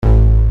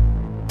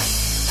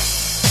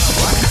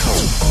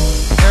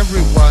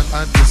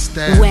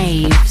understand.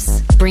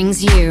 Waves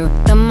brings you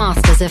the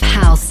masters of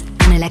house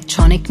and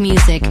electronic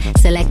music,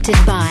 selected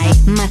by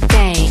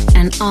Mattei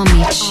and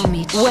Omich.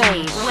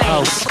 Waves.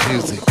 House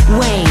music.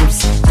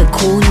 Waves, the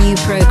cool new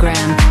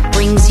program,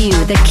 brings you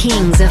the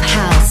kings of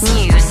house.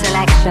 New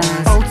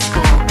selections, old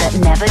school that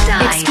never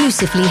dies.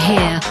 Exclusively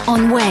here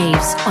on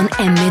Waves on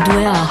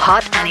m2o.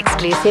 Hot and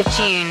exclusive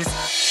tunes.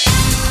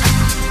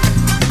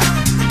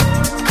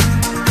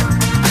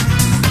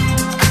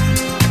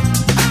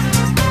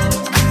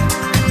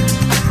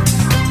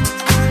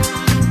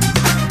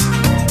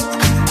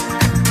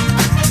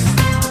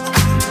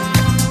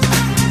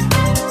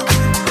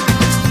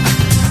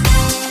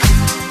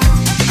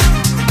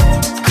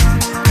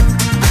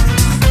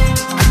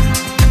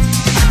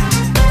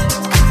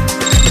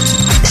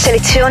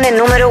 Selezione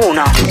numero 1.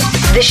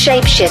 The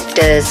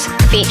Shapeshifters,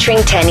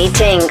 featuring Tenny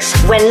Tinks,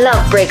 When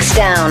Love Breaks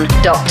Down,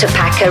 Dr.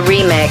 Packer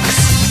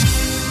remix.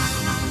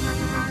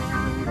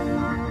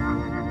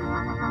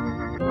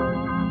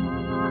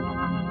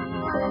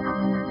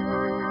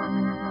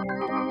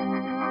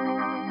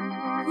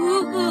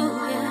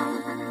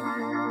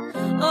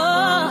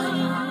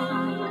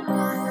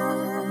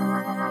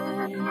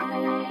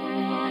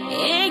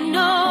 Ain't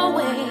no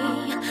way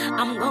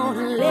I'm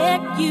gonna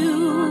let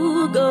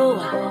you go.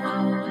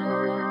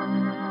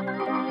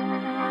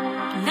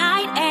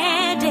 Night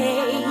and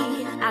day,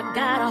 I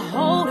got a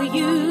hold of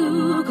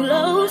you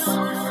close.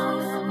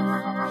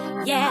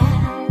 Yeah,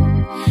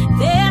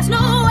 there's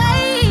no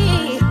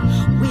way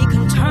we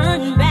can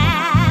turn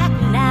back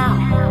now.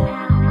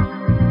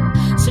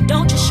 So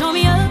don't you show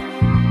me up,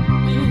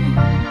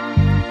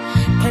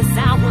 'cause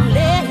I won't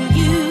let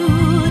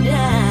you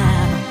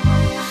down.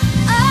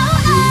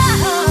 Oh,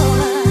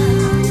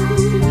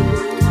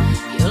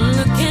 you're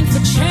looking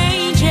for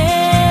changes.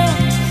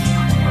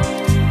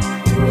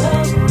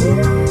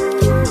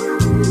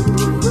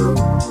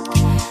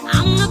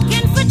 I'm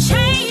looking for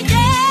changes.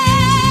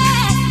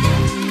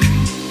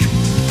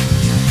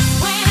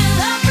 When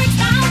love breaks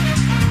down,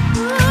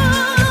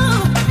 ooh,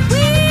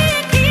 we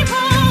keep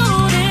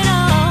holding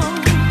on.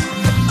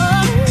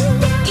 Oh,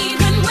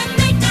 even when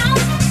they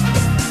don't,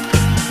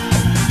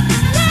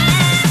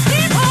 let's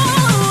keep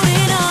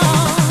holding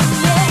on.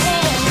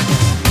 Yeah.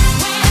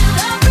 When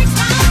love breaks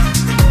down,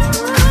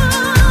 ooh,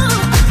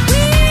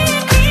 we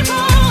keep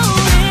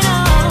holding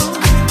on.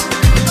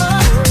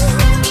 Oh,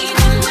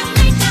 even when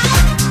they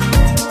don't,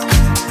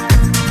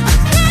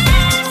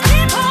 let's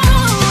keep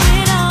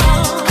holding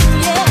on.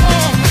 Yeah.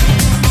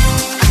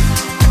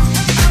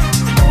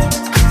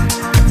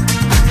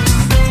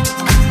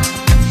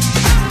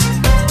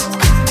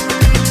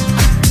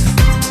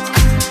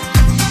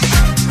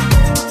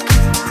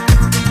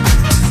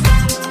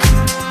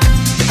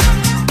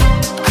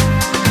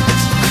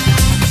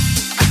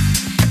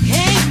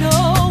 Ain't no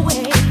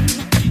way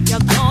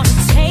you're gonna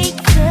take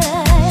the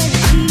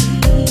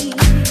lead.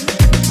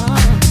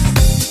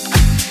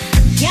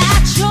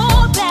 Got your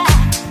back,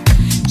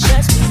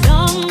 just be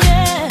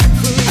younger,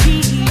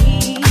 free.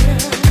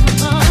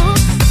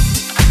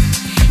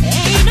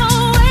 Ain't no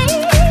way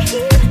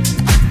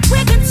we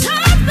can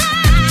turn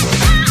back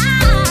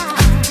now.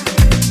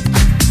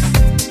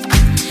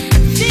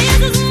 This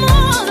is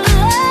more than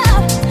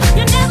love.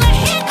 You never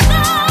hit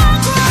the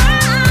ground.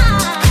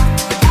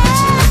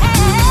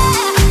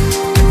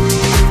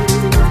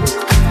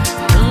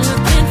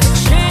 Looking for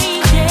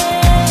changes.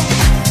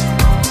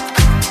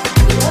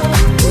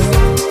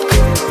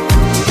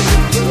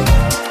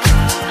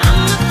 I'm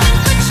looking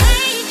for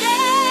changes.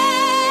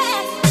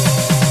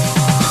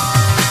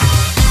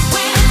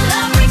 When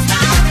love breaks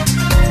down,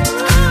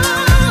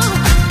 ooh,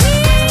 we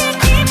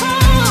keep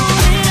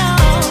holding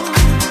on.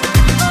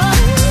 Oh,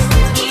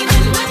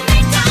 even when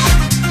they don't,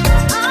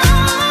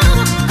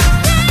 oh,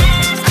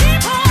 let's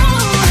keep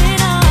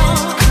holding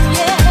on.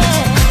 Yeah.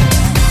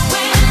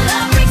 When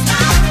love breaks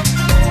down,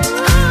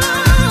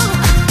 ooh,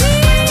 we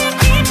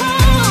keep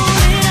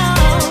holding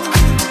on.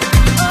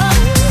 Oh,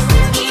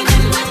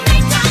 even when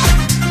they don't,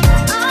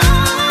 oh,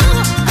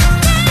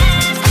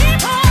 let's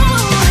keep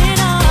holding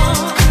on.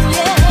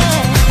 Yeah.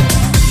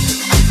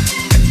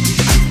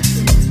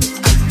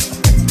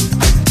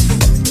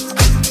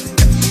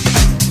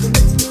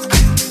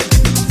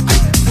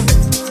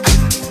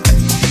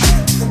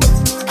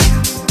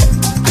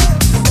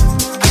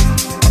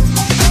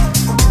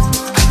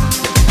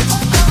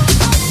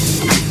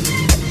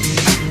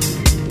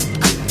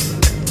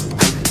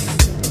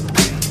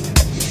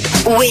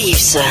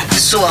 Waves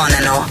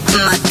suonano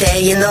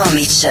Mattei and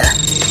Omich.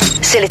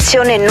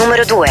 Selezione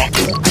numero 2.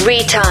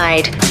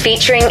 Retied,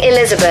 featuring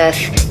Elizabeth,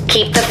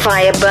 Keep the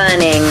Fire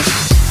Burning.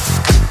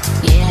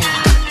 Yeah.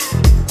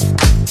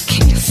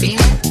 Can you feel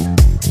it?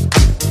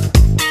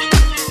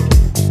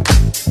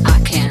 I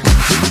can.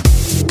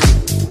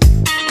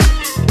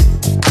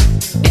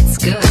 It's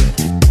good.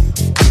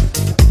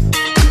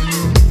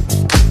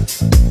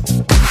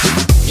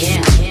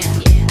 Yeah.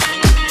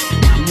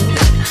 Now move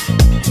it.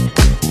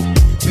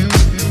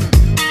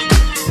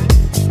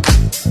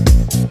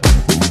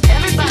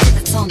 Everybody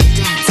that's on the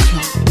dance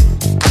floor.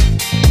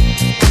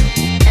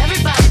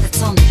 Everybody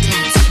that's on the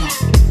dance floor.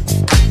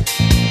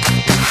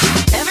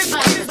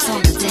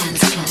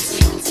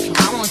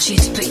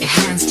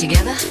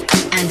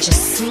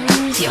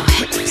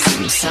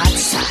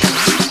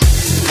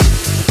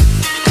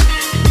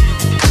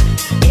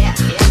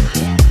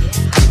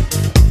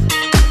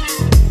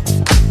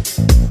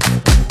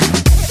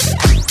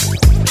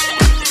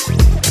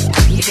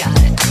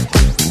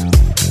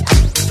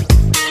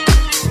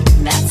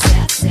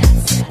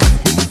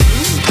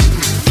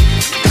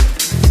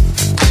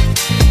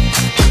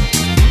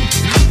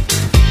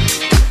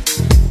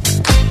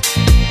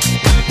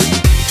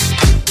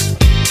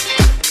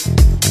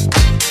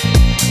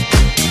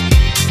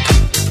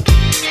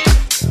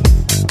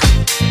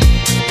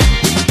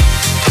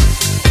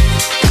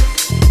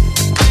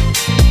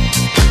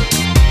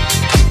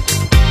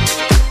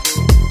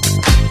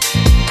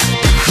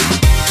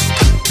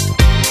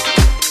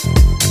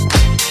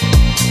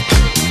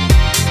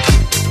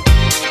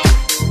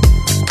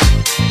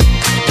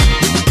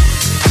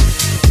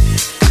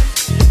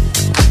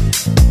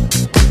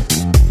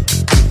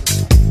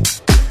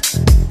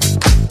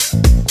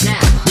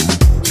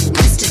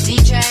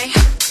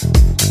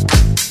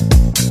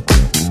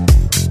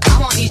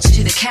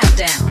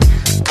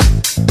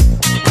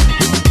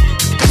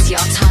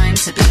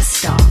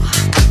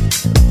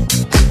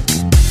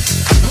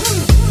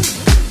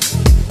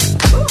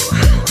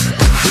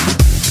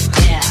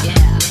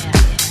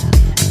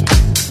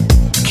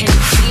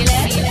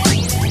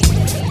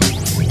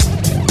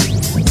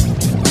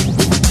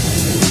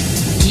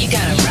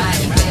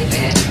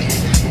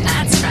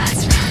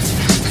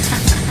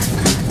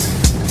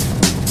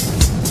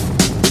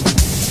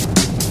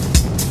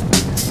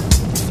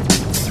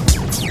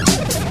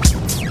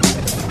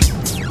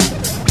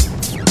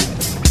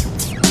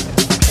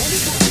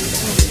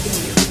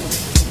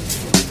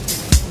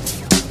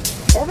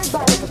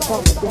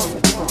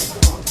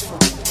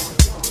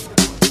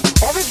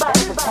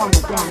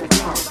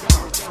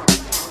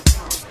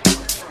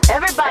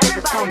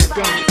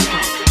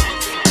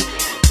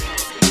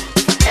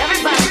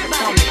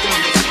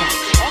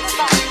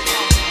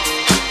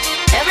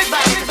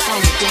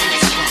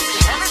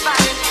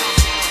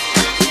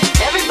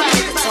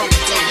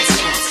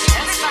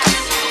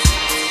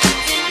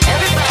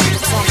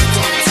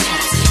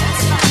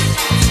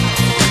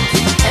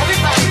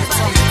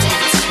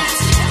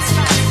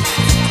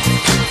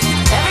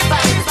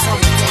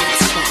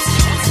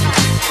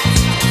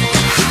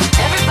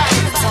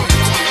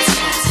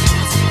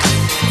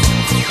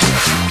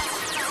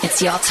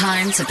 It's your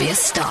time to be a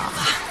star.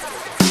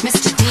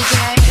 Mr.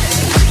 DJ.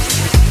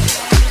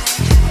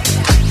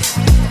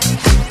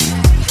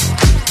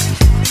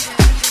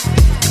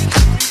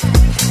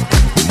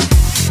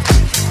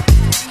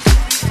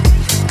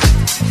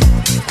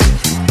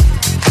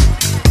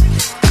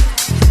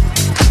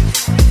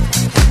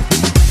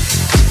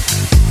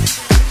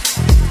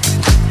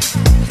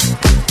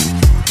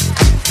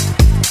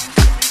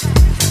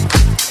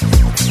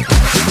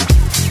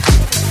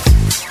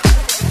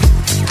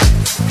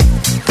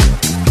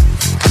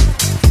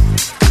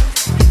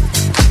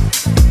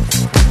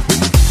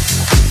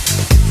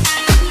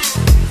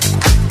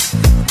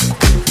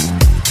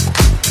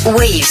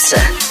 Waves,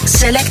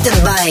 selected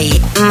by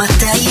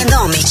Mattei and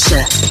Omich.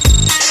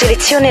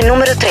 Selezione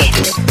numero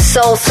 3.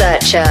 Soul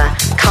Searcher,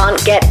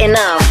 Can't Get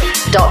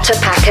Enough, Dr.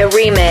 Packer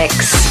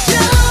Remix.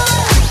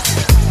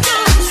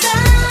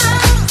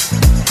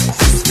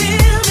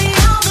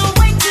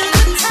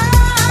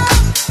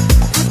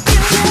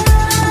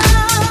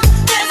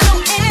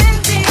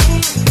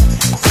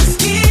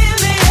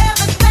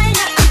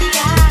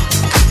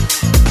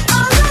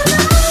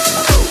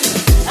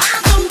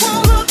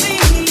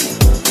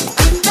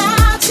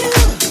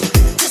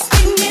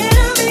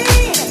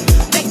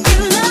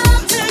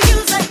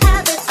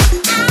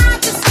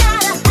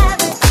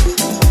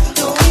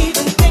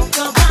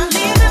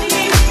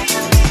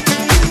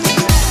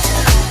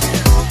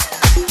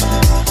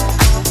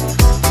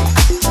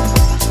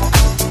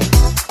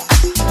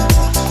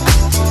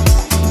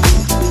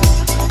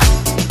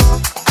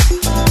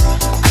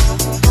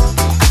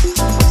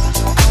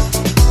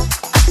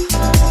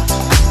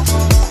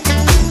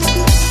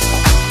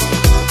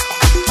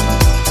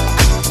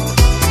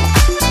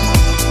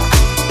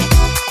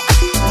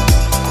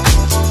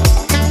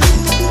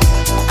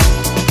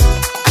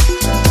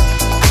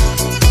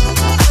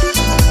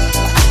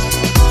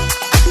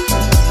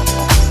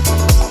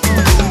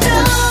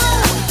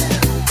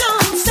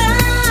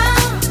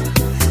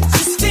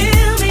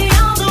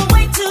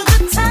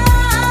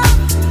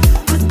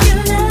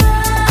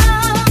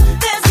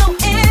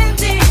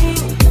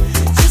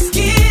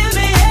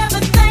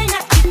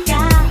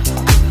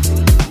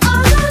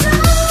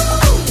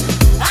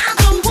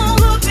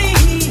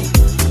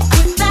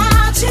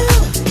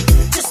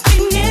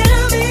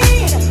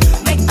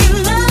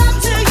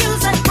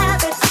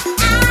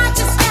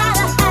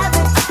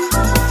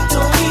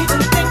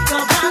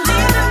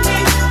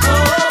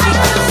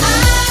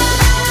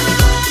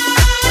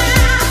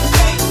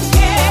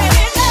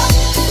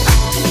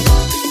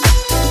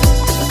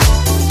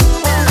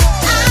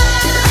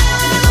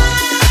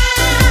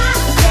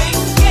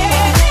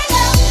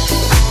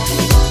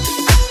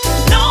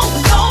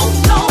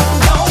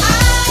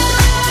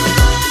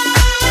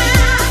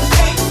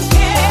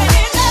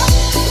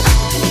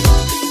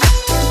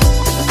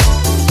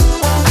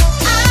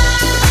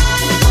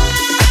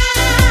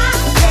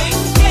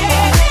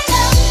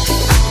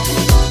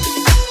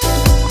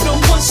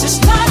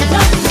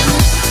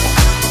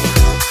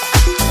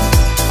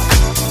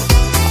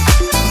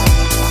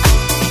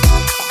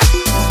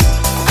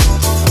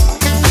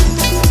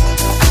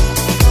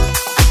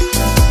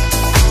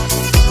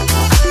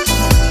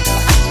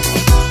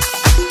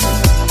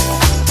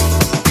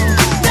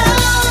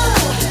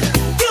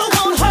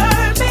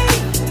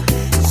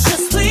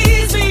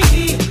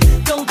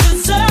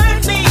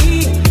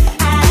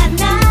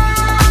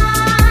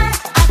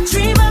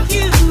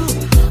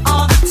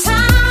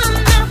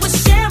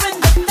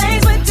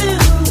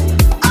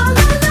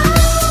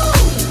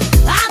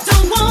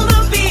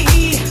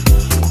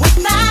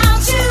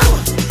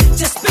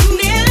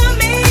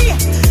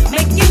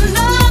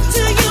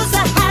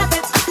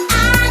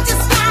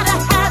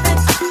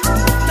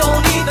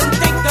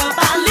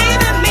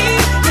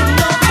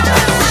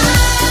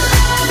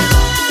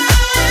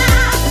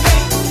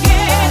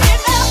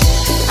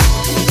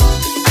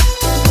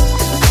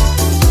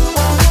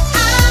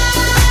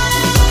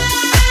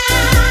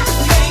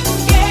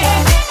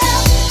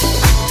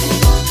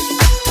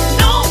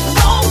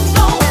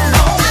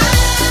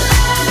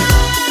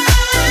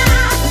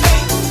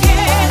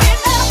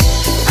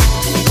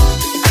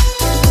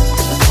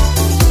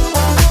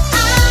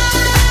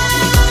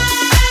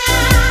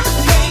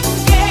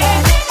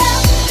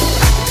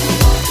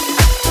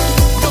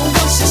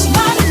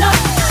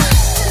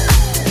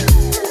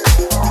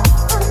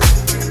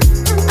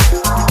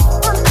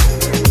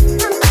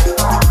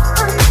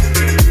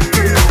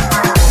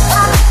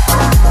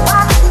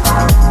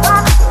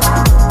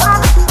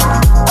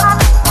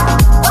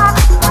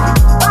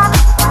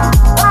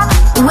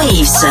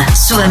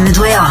 Su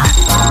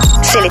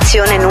m2o.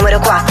 Selezione numero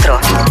 4.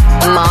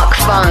 Mark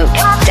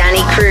Funk,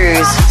 Danny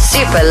Cruz,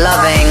 Super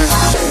Loving.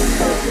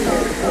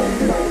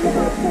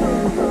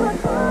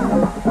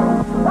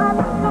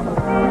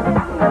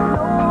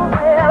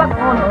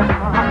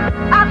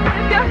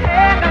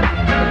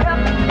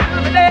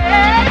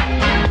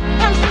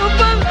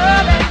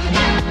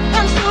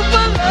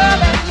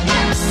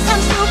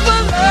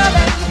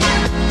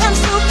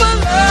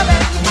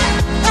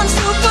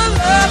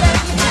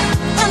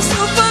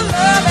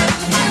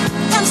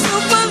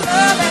 Super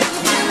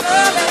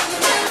loving.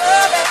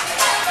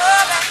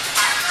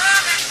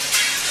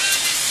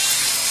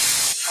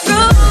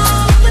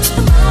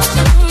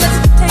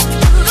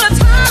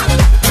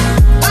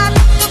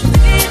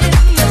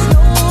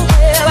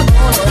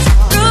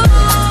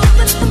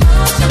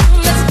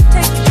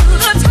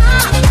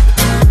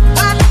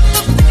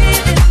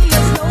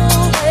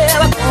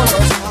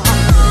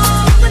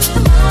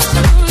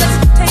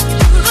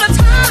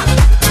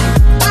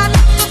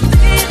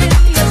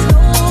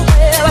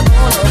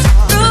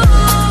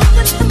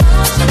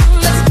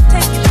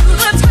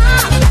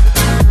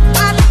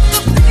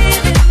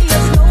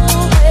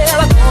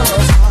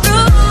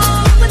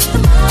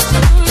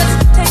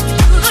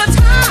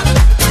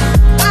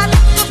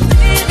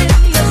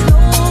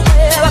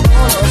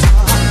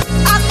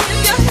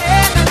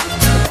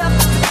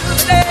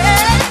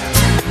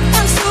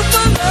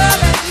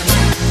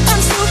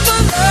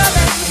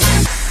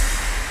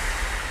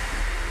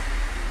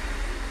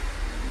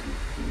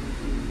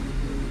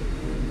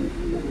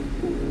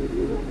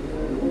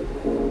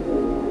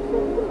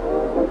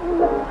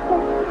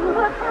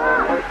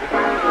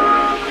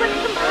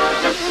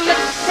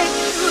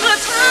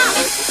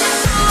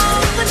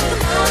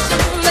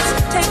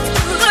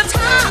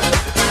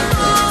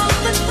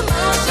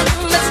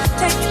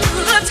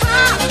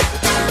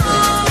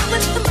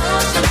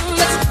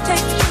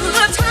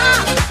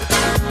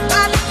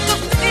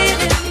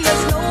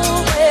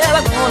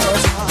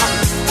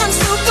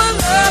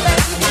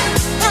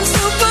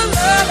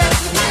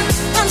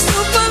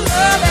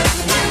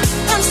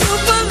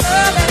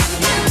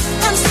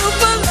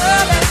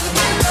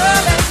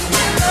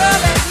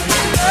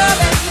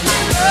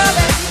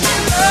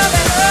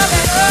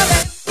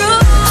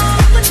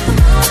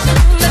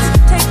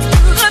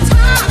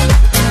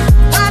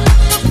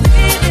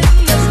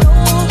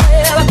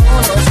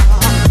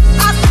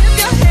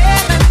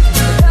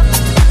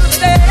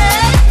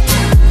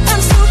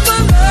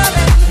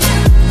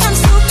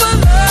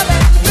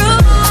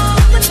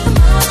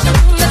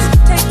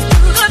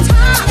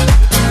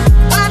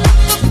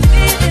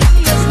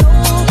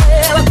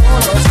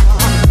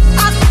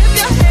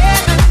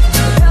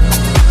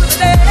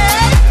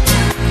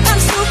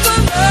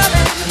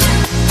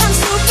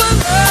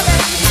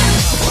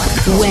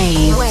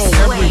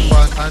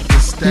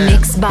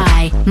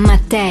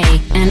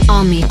 Mattei and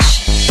Omich.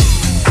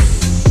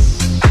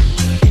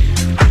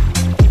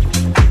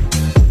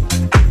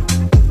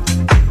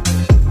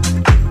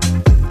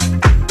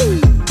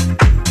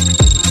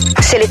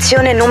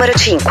 Selezione numero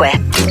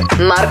 5.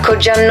 Marco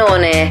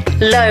Giannone,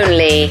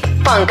 Lonely,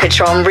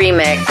 Funkatron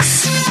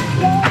Remix.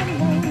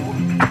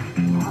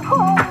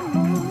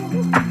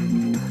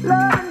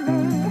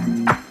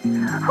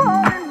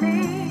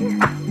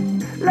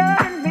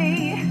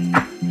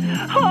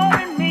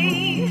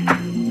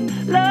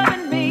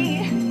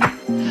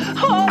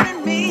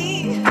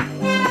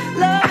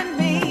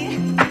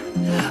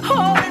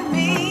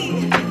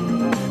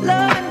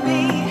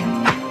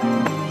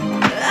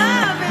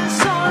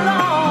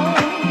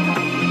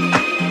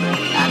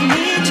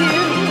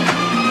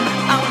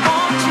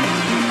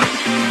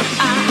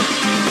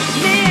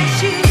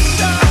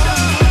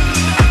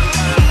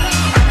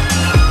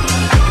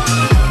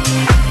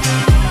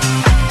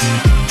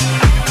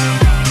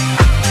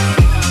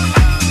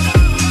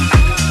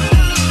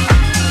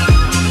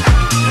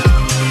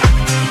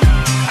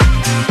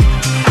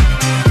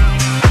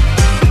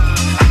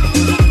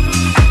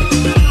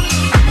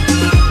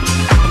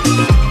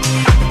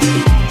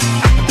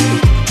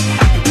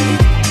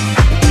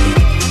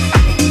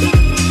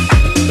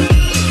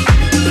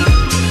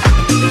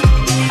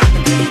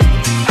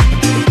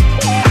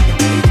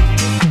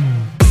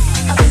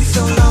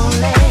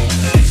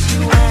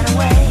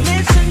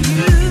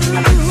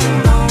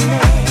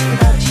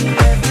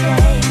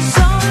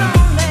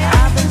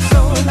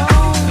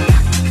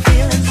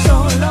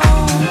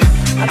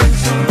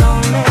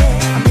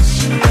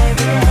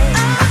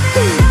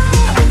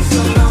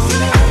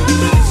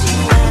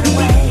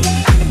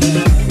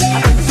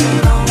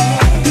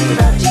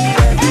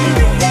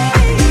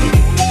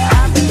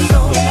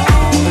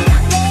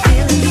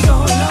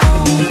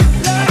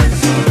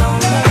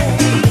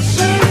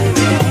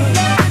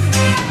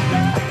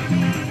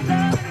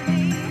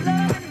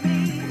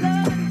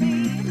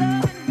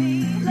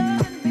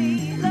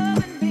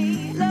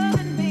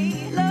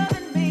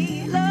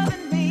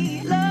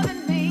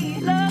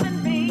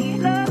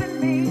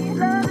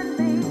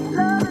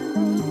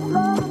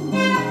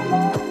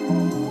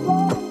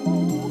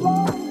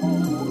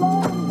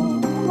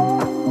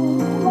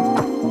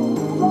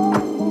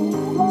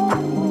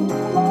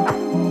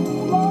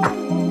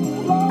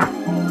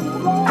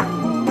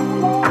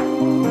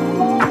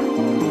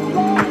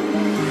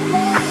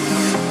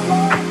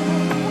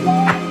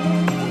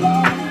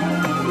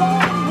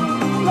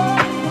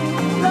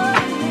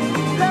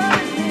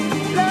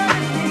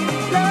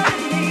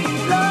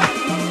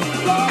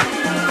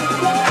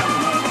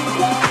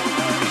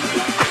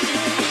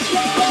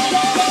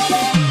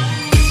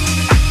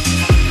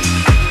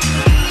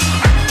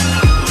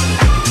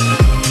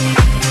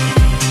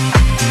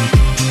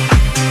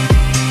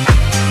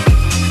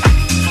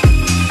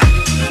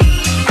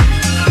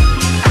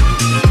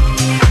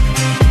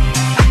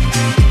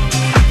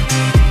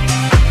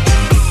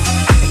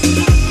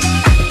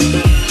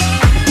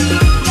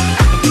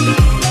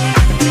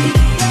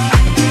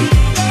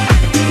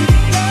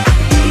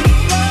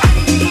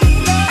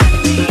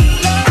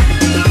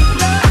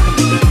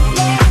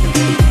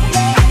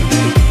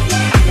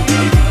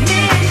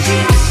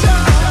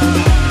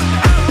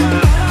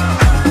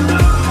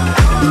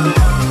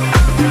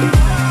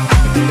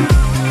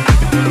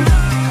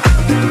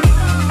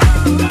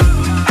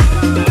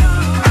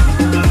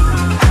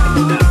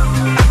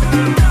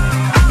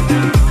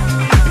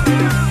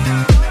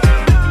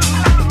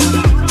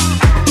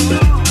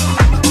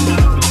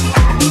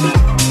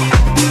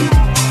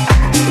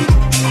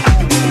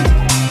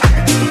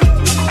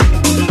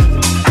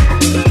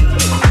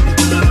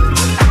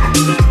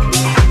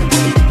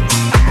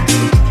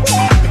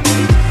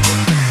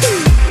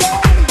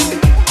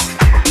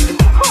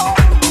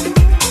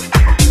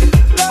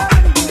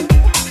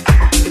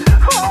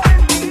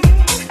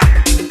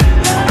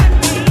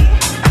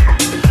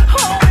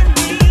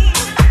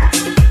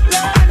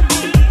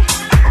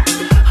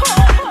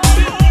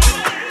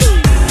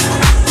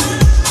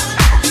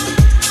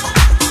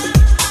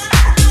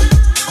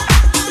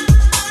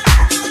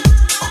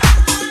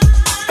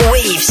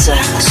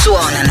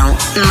 Suonano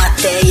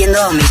Mattei and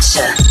Omich.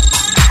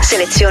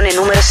 Selezione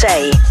numero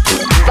 6.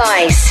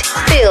 Vice,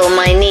 Fill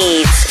My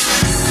Needs.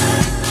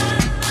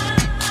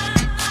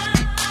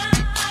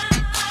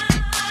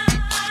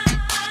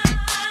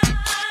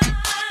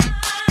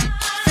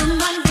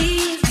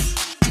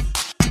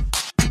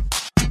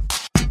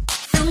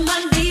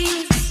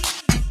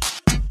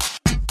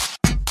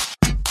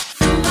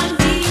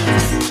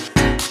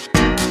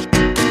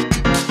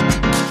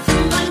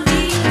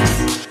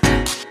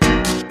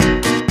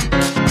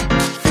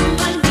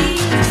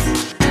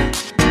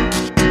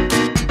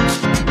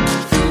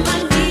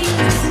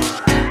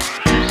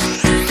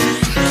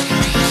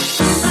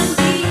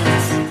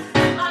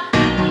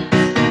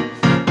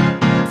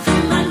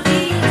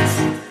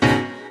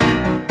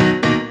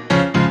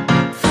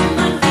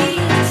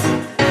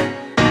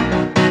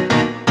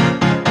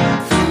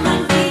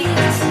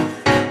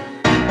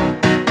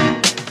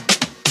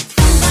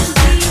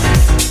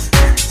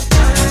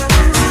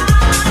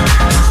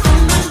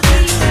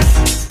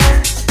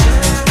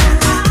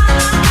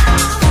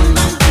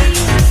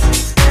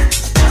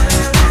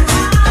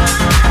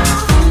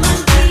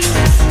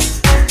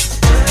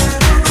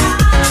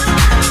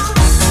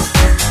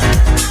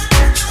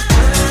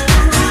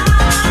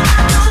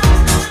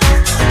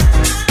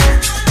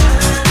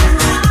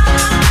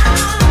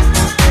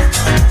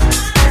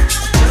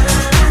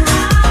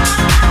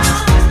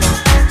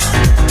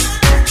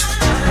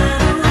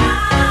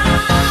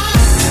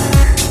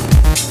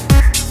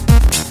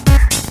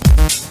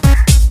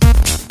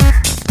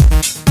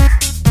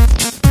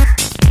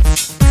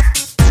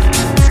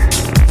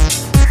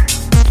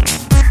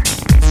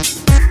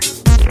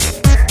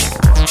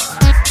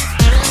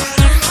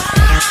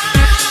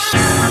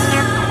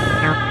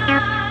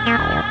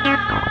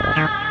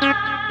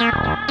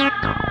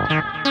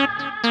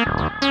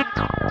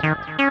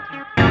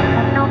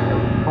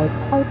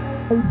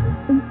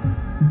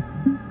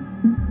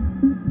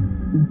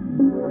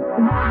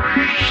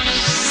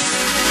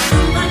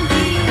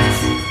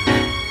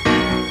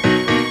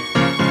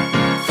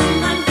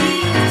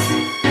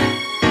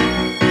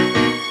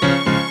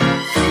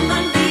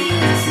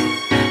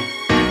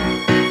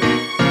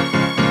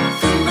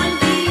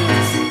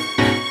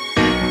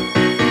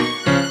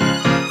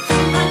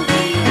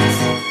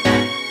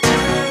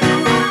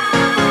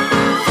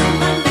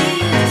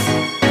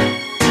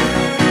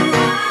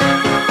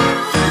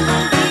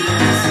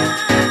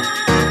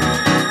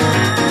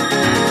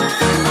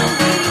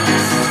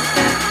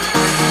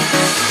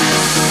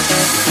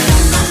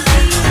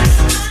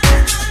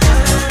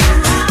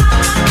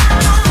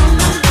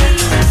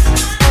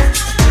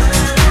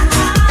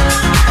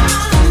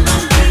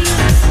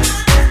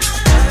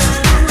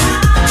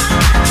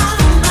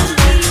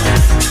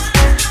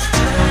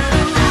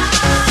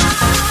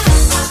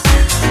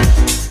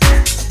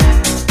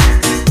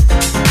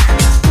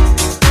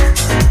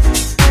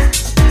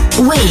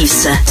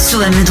 Waves su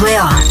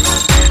m2o.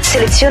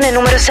 Selezione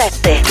numero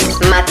 7.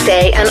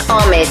 Mattei and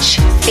Omich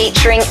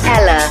featuring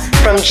Ella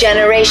from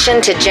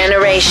Generation to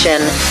Generation.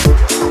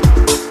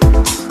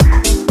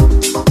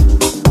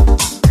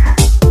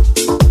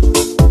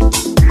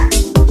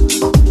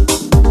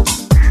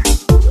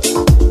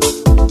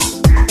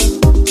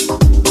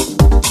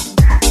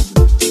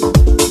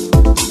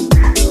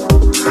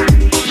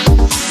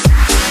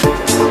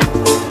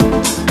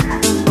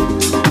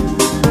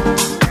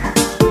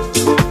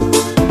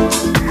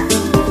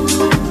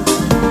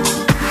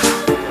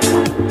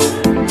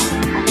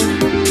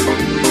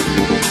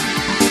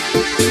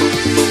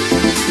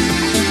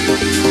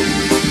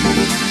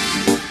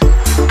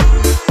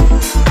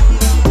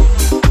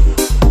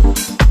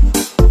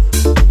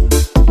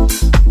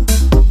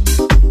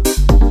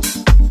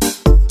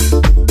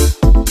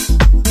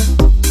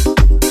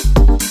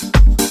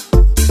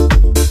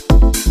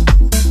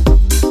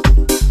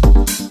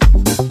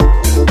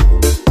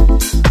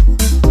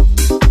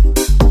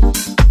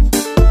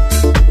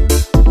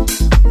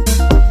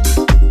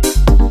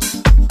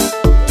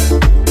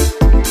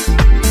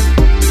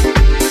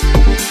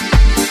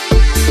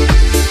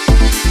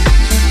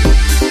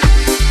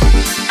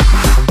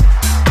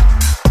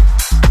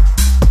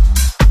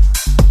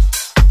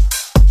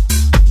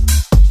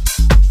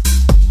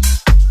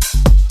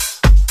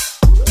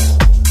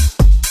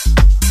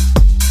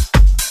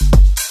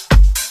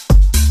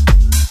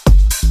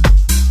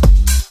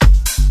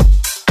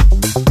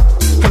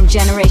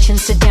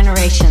 Generations to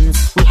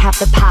generations, we have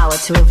the power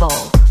to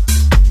evolve.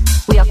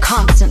 We are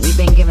constantly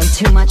being given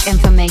too much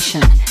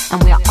information,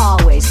 and we are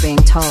always being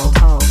told.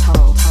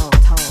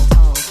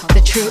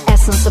 The true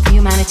essence of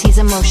humanity's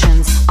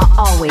emotions are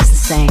always the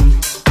same.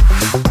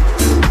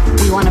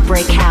 We want to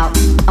break out,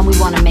 and we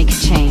want to make a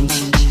change.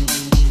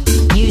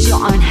 Use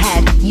your own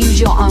head, use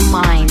your own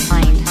mind.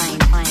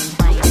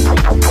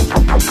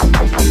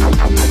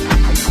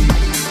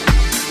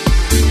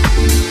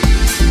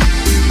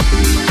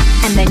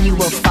 And then you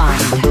will find.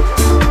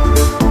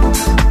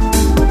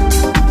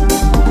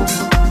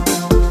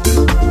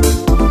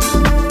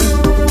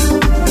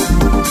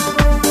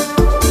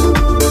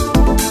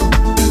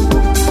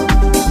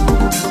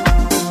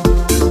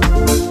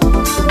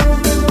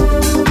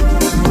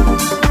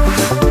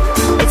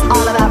 It's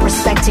all about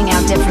respecting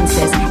our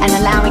differences and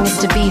allowing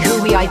us to be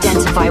who we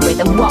identify with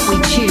and what we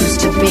choose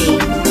to be.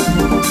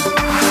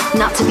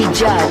 Not to be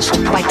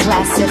judged by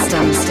class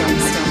systems,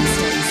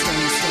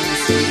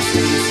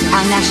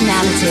 our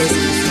nationalities,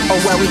 or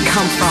where we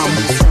come from.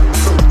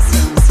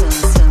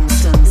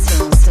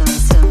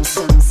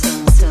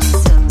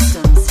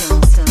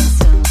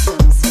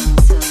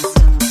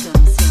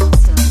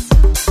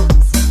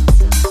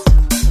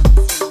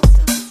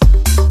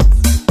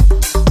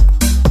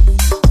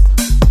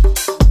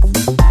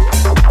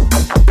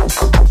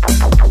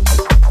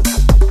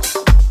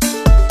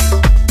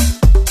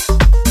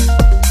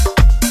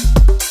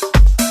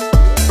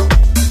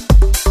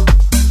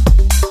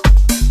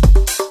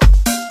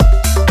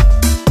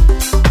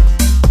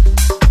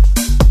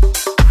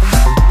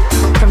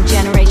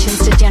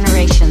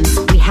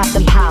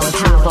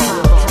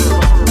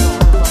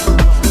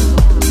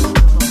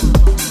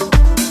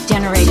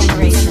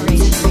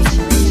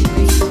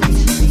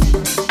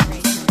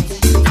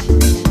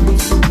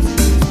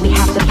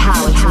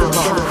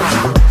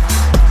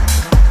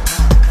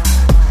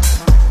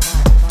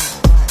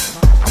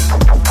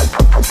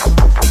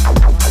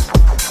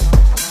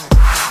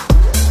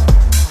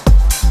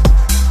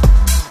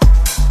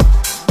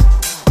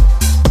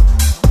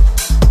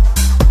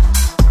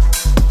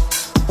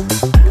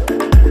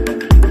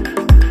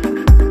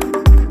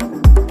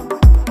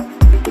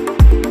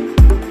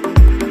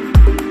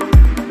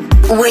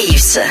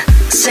 Waves,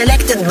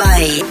 selected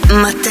by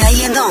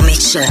Mattei and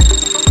Omich.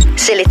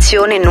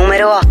 Selezione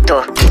numero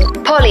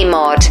 8.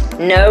 Polymod,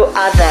 no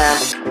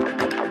other.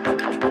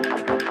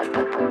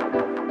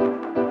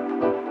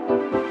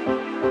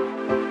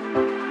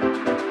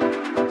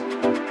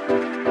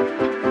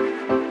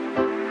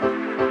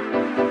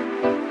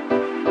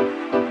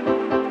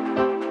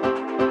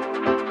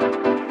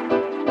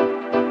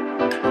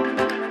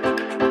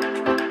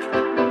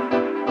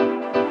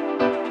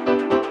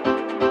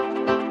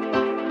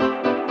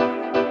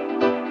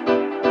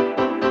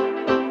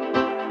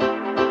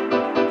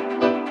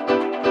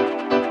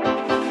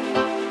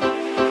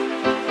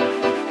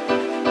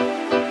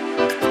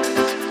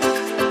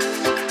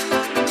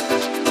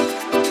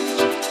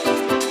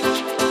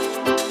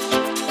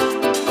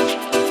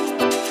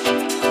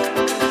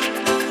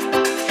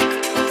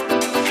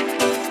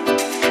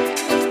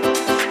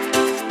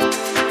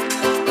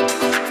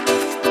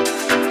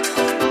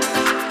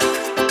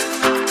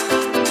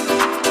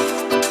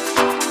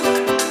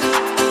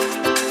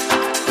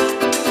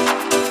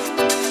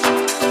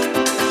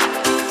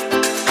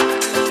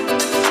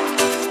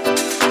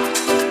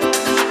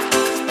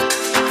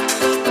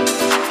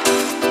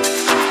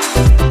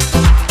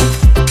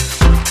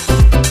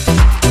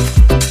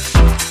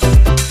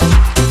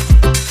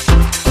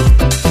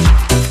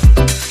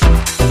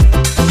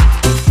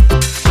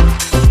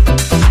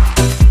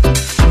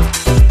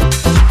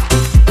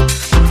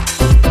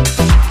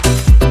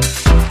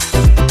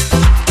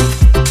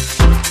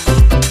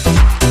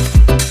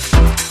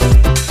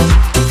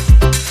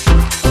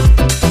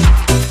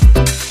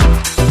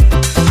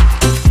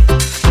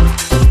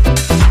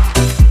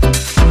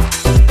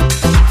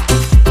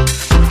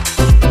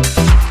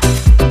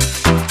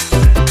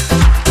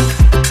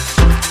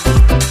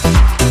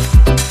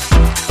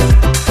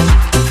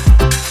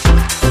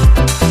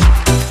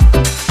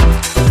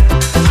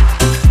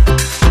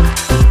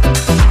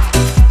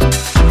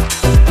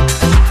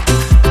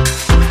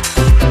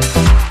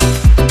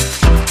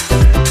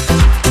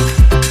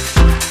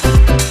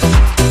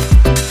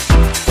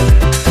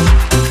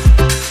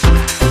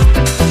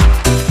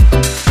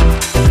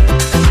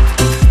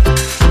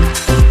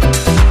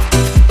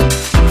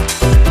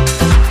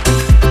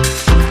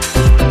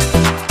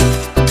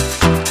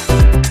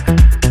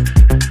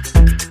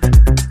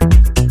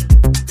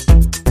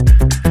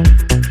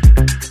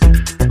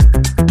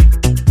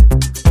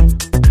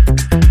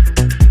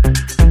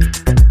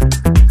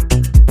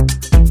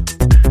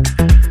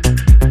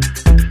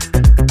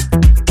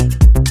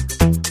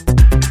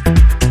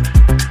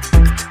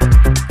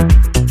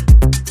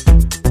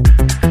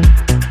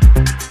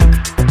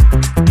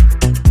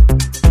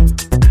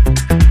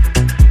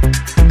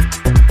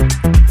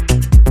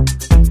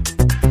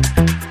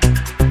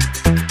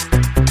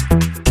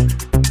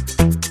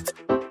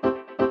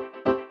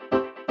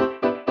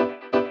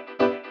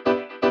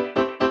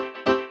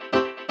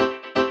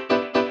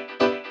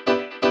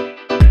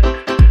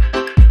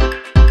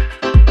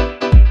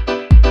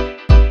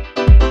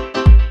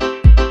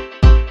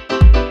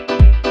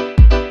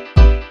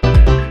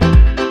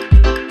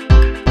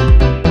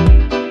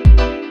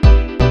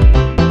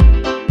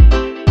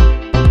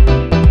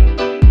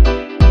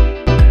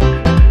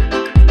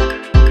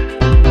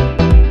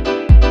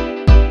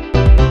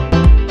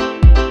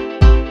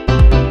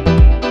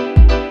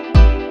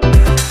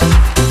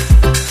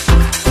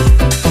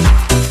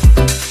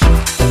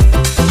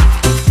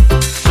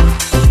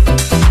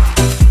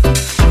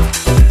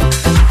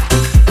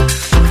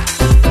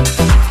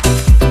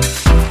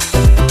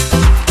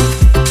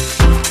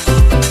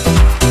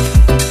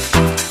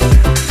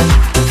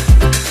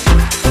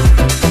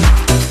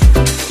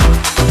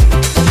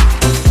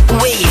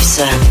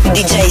 Waves,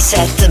 DJ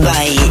set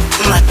by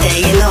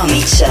Mattei e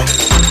Omich.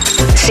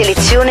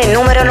 Selezione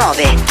numero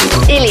 9.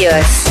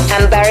 Ilios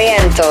and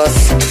Barrientos,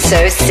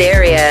 So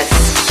Serious.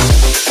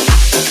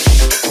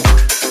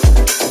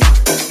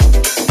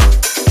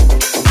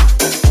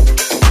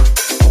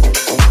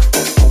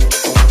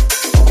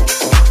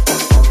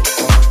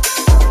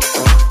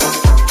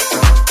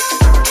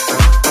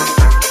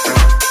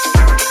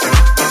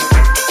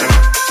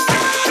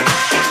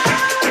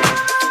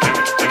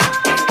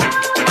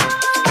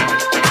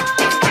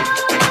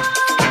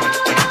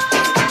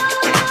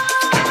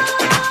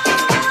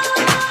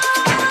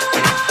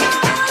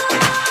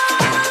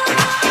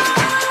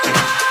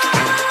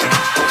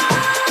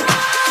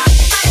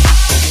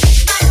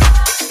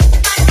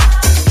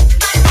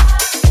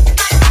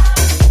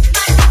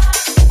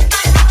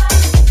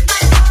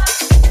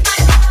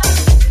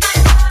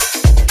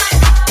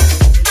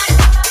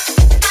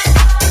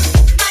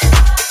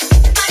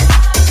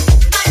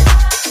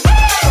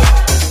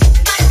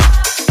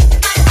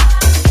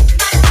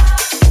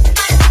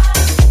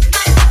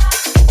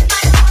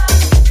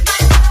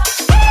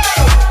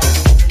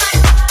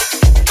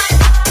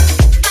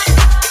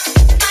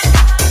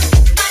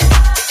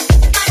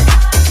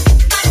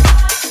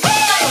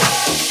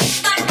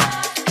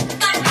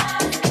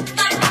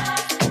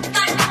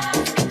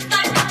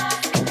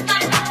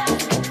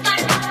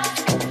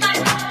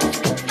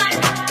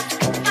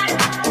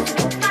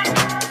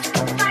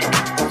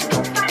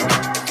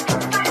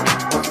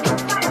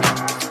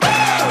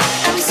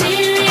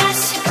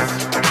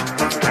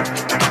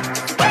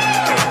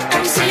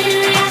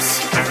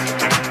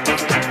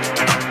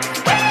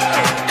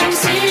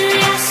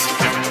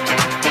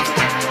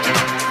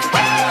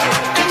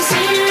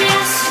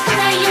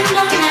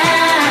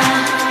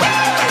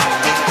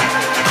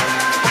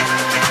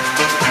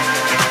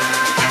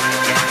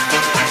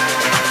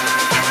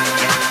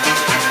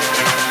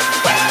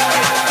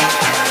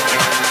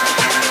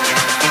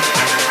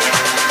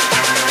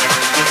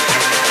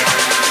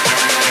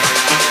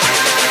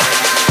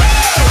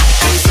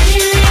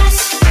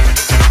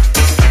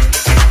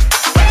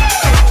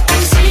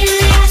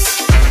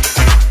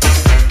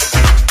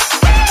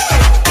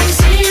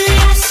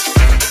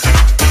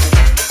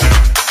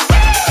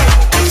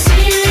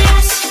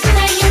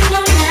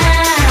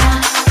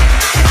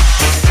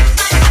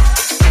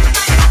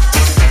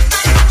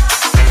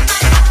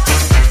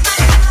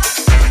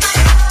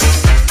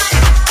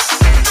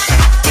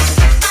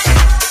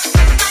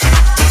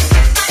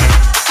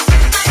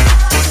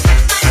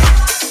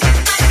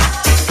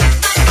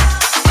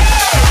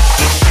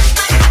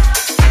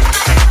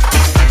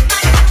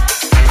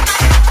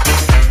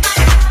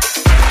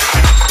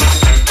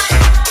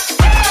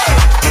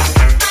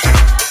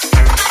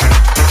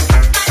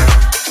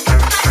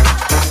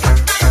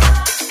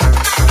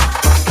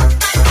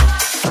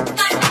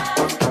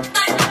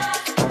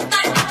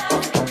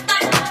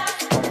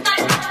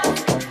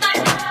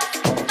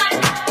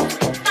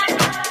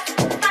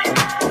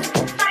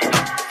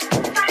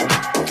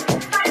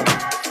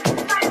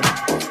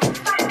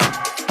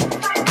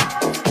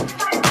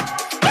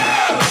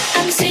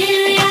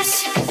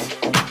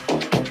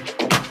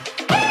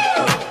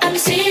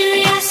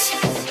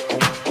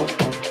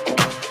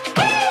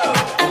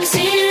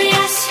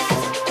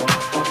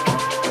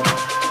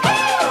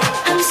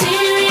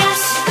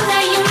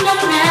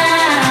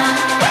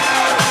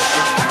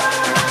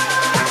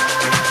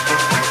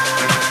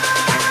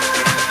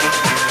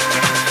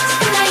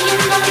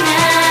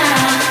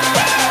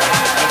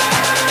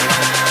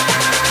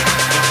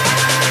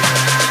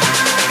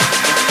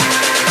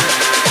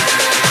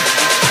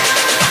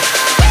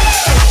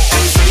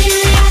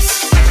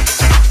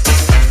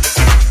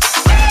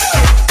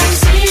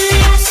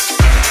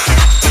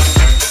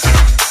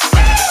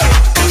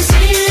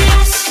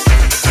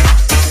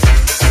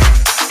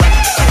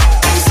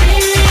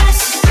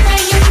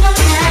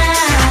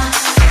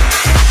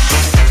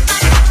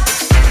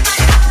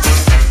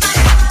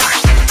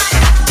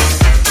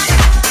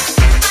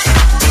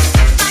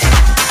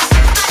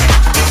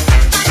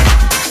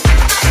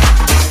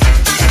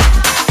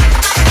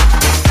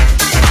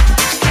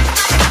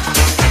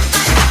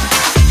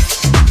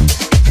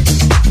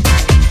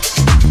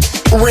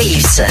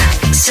 Waves,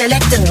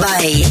 selected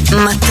by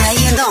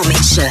Mattei and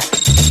Omich.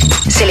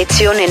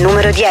 Selezione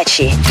numero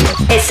 10.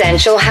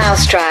 Essential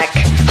House Track,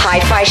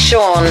 Hi-Fi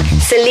Sean,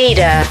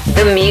 Salida,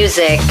 The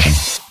Music.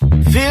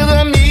 Feel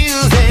the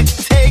music,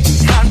 take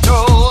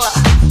control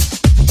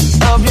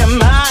of your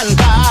mind,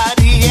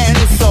 body and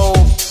soul.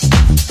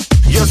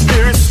 Your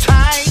spirit's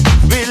tight,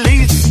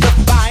 release the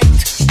fight.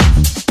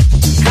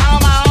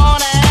 Come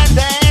on and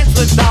dance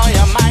with all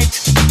your might.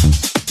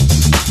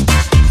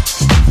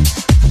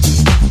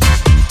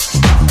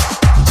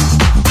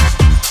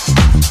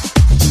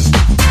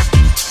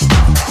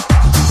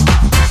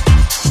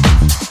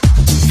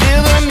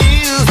 Feel the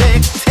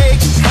music, take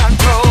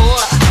control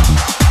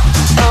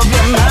of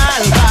your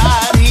mind,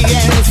 body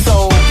and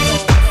soul.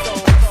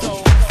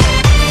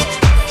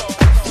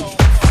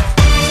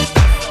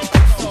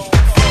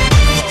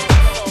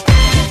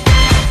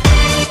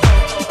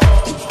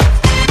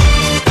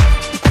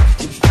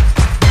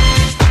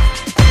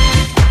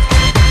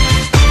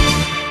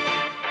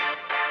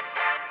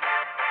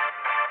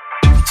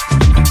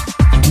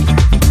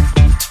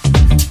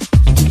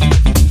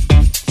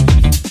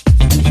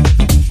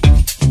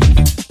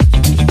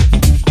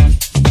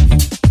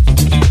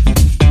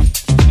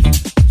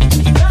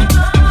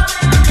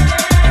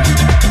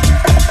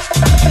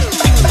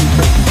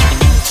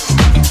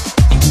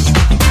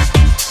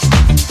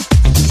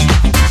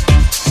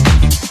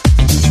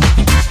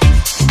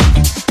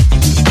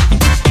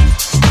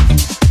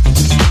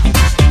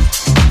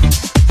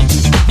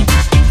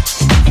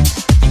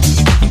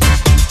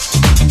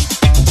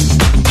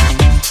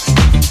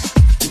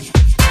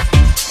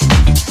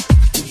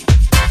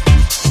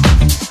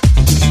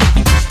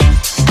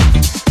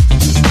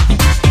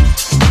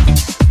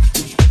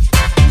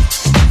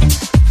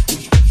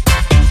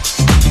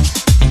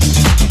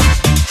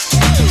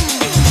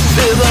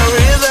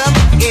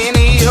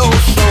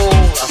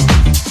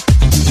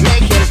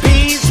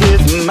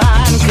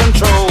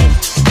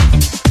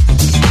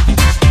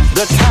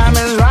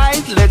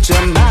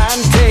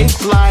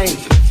 flight.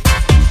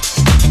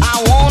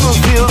 I wanna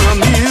feel the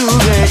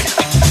music.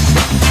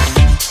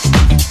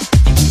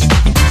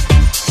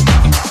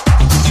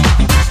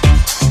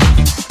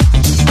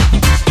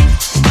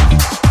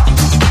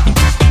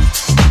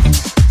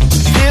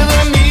 Feel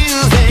the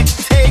music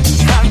take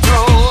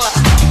control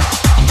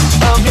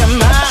of your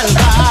mind,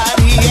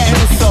 body,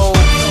 and soul.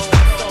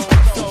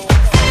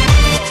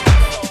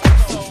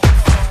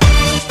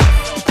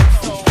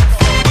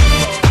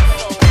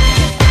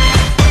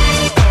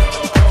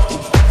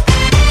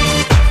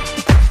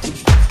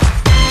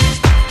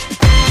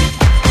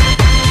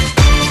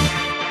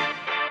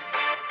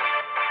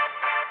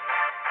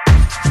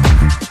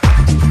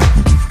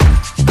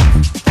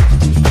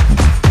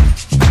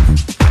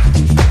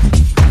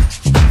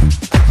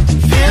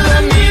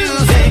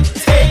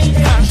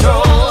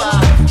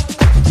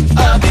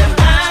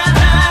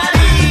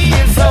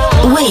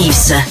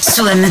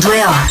 Su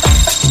m2o.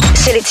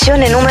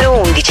 Selezione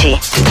numero 11.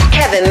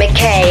 Kevin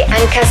Mattei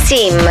and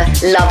Kasim,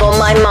 Love on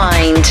My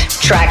Mind.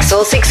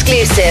 Traxsource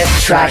exclusive.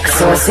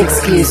 Traxsource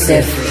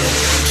exclusive.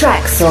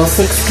 Traxsource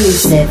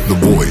exclusive. The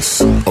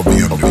voice of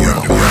the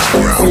underground.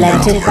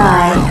 Selected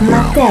by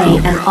Mattei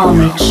and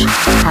Omich.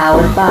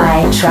 Powered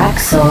by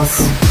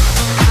Traxsource.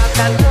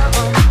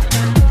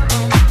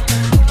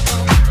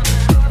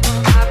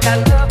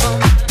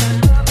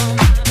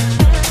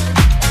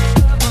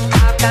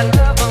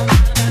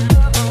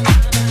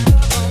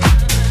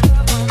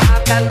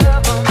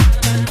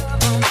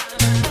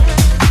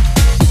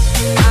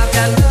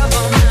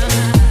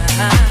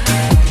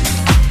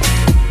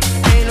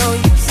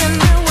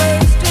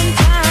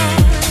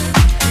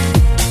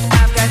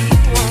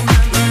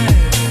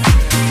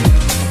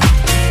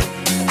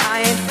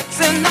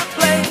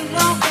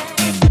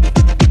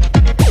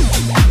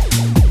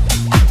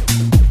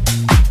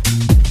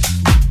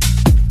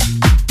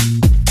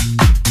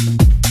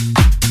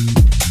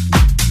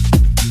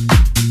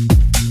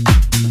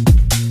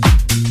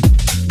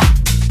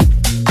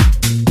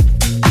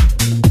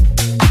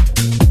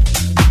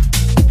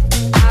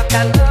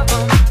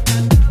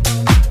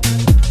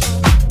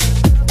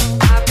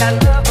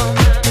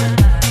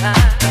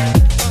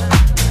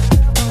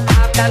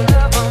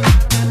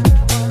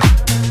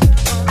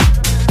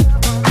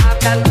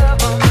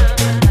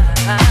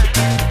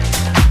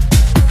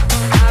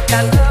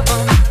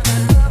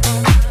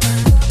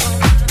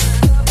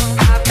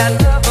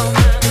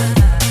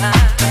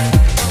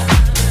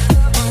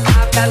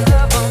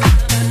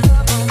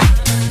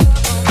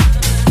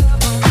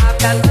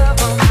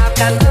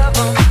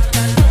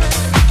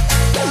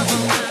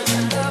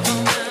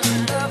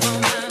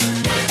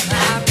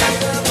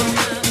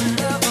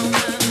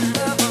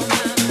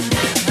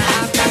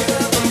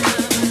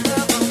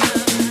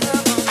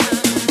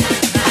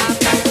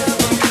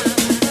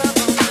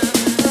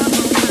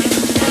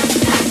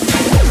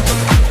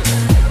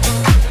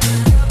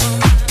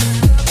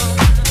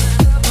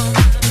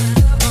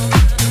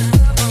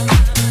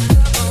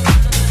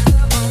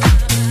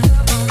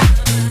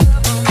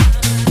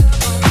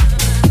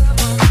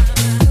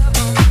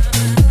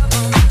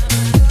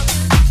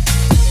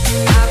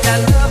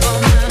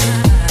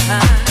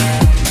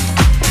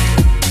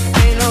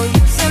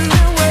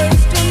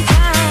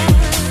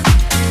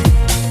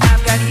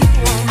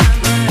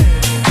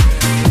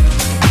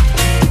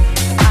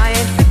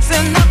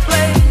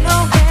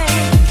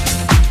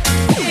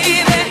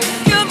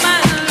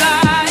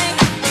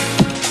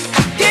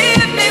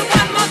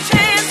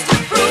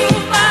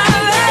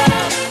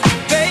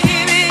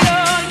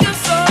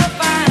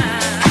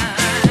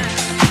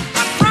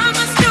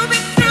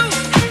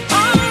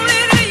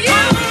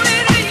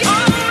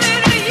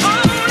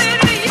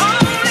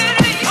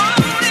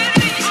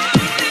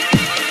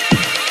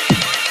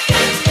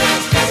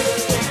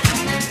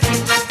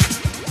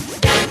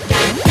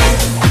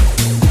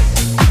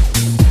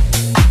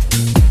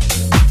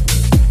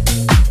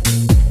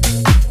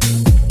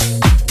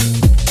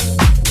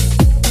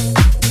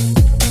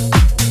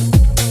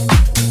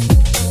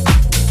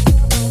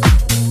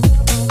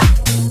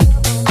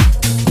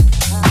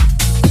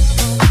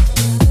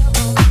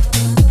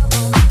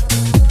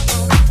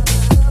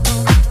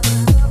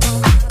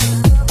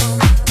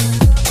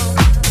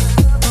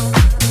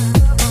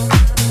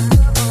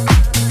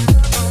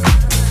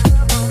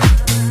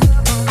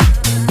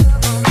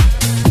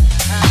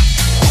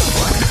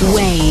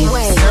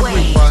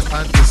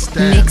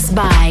 Mixed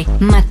by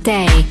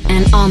Mattei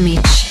and Omich.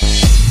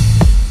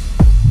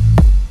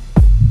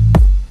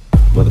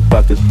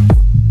 Motherfuckers.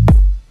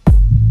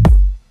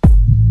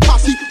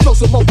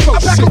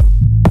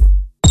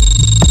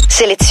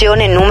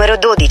 Selezione numero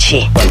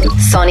 12.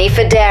 Sonny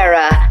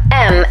Federa,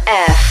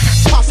 MF.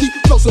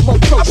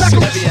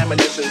 Heavy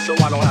ammunition, so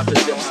I don't have to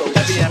dip. So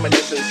heavy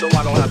ammunition, so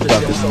I don't have to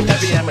dip. So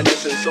heavy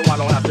ammunition, so I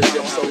don't have to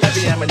dip. So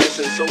heavy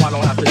ammunition, so I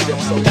don't have to dip.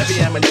 So heavy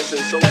ammunition,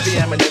 so heavy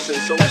ammunition,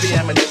 so heavy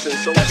ammunition,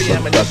 so heavy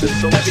ammunition,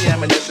 so heavy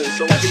ammunition,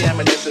 so heavy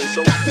ammunition,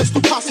 so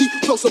pistol posse,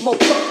 blow some more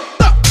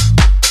up.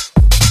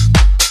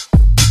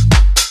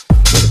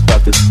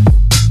 Motherfuckers.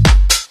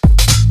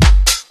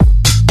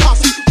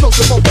 Posse, blow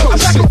some more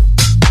up.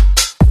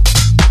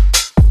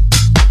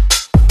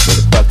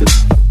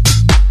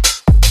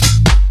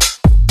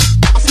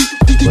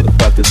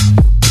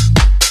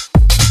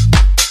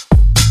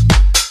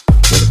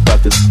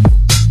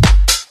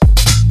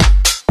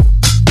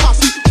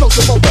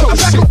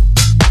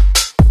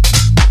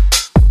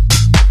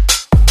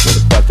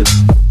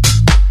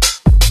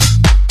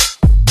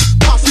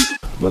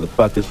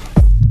 Motherfuckers.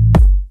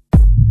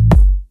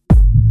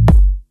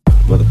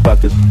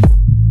 Motherfuckers.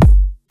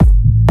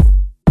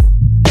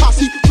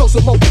 Posse, throw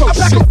some more coats.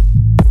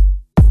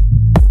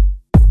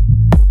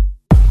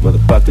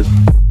 Motherfuckers.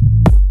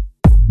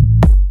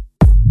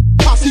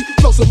 Posse,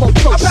 throw some more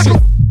coats.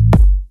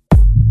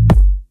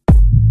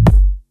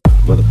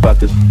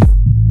 Motherfuckers.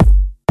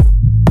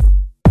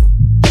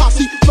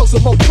 Posse, throw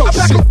some more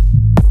coats.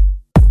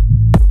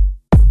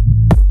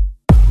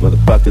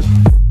 Motherfuckers.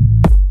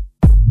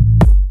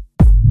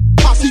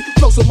 Posse,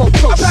 throw some more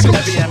coats.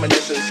 Heavy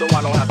ammunition, so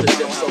I don't have to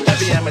dip. So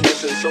heavy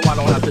ammunition, so I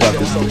don't have to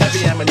dip. So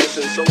heavy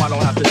ammunition, so I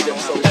don't have to dip.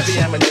 So heavy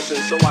ammunition,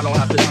 so I don't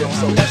have to dip.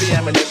 So heavy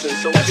ammunition,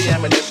 so heavy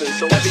ammunition,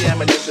 so heavy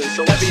ammunition,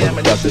 so heavy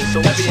ammunition,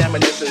 so heavy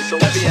ammunition, so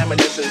heavy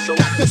ammunition, so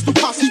Pistol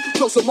posse,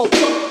 throw some more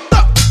coats.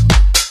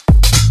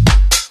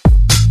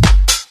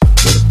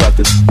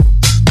 Motherfuckers.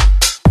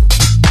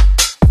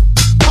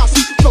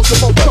 Posse, throw some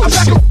more coats.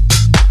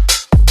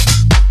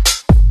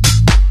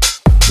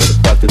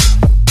 Motherfuckers.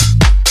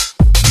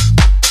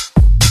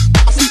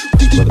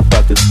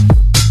 Motherfuckers.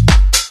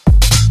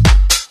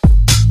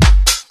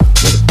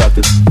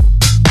 Motherfuckers.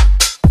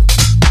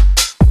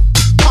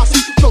 Posse,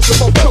 throw some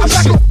more coats.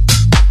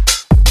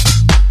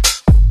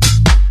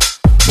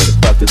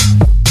 Motherfuckers.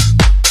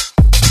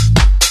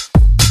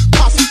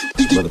 Posse,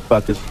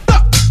 Motherfuckers.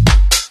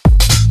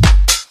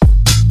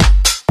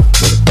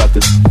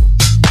 Motherfuckers.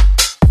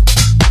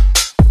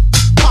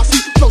 posse,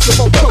 throw some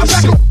more coats.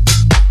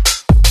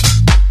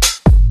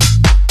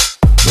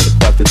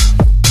 Motherfuckers.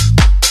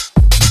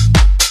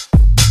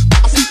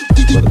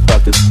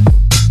 Motherfuckers.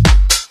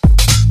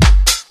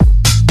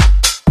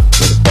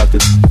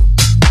 Motherfuckers.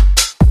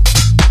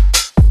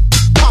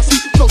 Posse,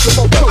 throw some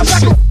more coats.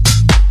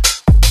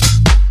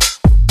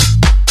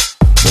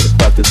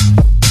 Motherfuckers.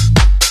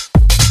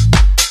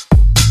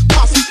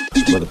 Posse,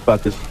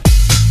 Motherfuckers. Motherfuckers.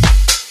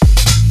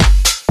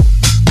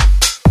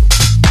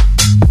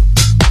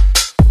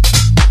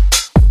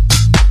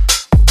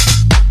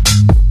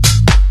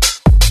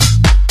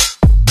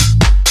 posse,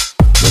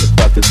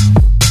 Motherfuckers.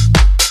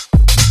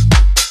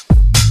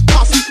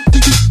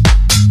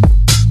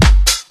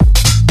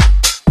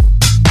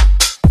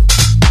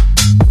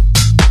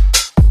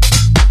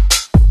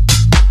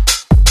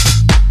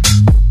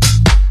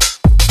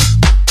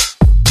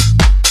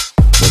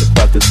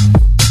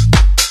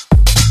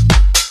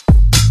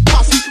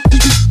 posse,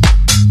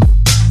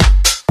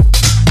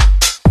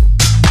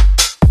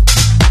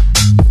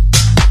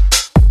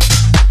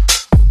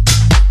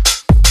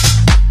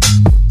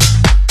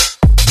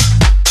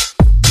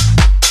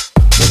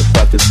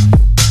 Motherfuckers.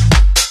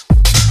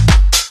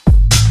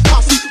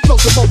 posse, throw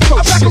some more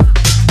coats.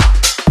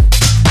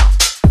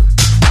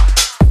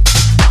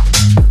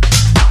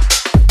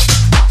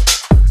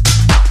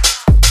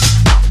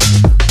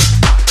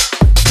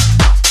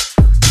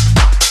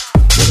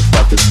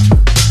 Motherfuckers.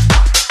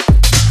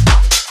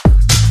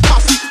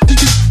 Posse,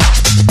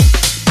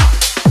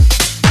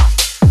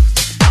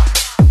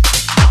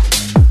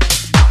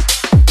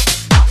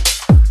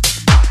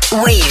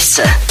 Waves,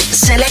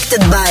 selected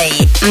by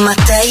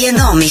Mattei and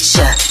Omich.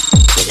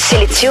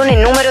 Selezione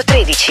numero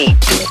 13.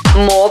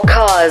 More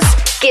cars,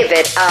 give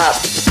it up.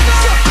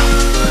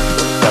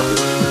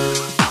 Motherfuckers.